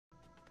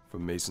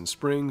From Mason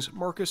Springs,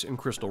 Marcus and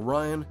Crystal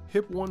Ryan,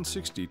 Hip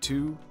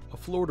 162, a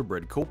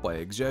Florida-bred colt by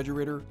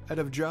Exaggerator, out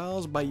of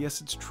Jyles by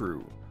Yes It's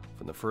True.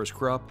 From the first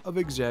crop of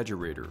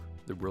Exaggerator,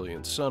 the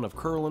brilliant son of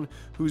Curlin,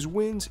 whose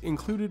wins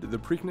included the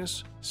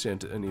Preakness,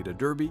 Santa Anita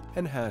Derby,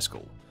 and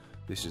Haskell.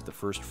 This is the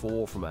first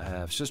foal from a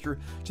half-sister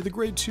to the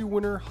Grade 2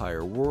 winner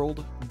Higher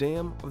World,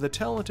 dam of the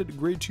talented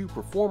Grade 2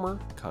 performer,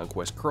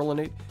 Conquest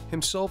Curlinate,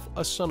 himself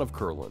a son of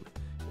Curlin.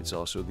 It's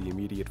also the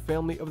immediate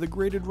family of the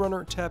graded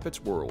runner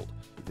Tappett's World.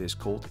 This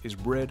colt is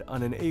bred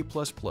on an A++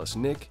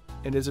 nick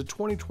and is a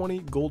 2020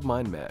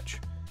 Goldmine match.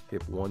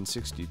 Hip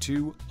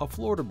 162, a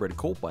Florida-bred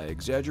colt by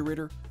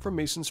Exaggerator from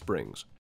Mason Springs.